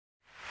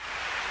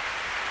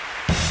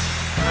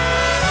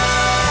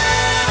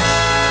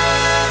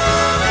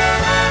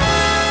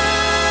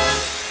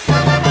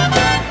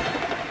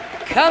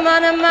Come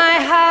on to my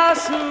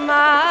house,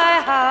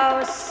 my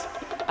house.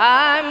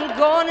 I'm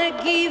gonna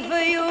give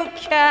you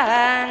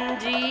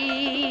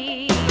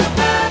candy.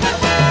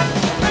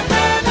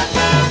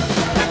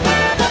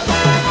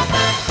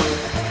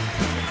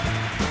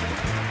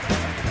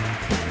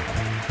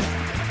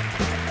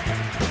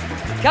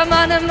 Come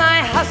on to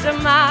my house,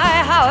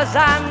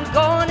 I'm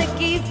gonna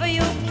give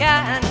you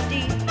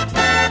candy.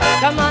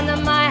 Come on to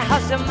my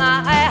house, I'm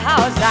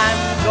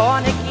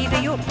gonna give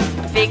you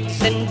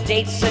figs and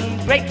dates and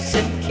grapes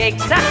and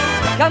cakes.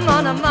 Come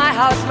on to my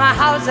house,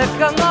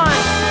 come on.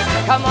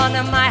 Come on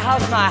to my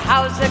house,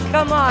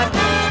 come on.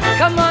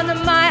 Come on to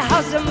my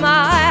house,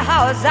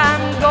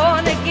 I'm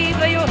gonna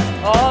give you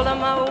all of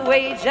my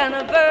wage and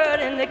a bird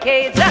in the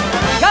cage.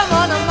 Come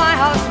on to my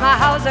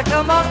house,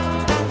 come on.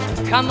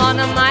 Come on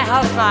to my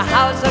house,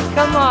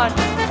 come on.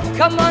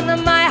 Come on to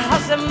my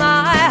house,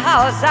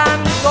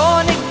 I'm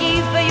gonna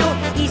give you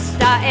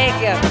Easter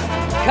egg.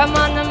 Come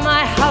on to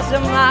my house,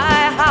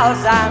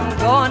 I'm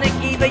gonna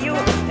give you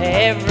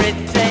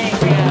everything.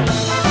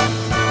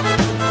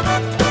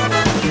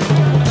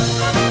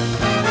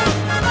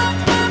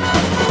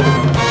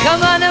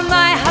 Come on to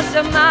my house,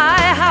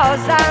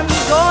 I'm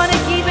gonna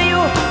give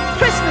you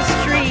Christmas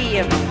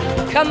tree.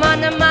 Come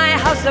on to my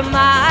house,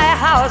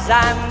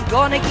 I'm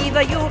gonna give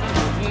you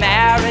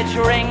marriage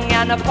ring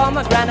and a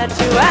pomegranate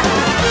too.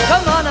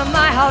 Come on to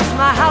my house,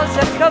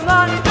 come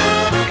on.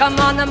 Come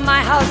on to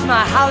my house,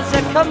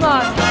 come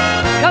on.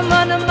 Come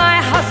on to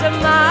my house,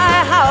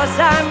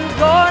 I'm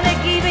gonna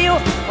give you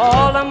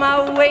all of my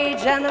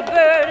wage and a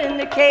bird in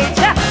the cage.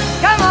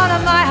 Come on to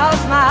my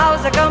house,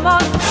 come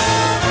on.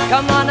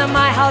 Come on to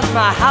my house,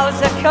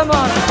 come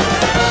on.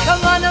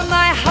 Come on to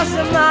my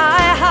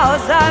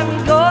house,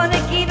 I'm gonna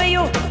give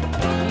you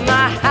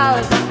my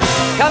house.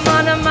 Come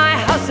on to my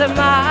house,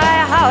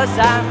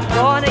 I'm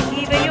gonna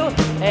give you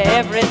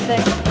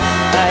everything,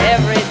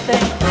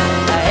 everything,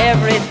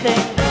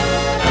 everything.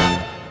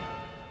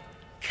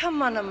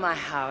 Come on to my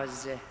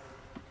house.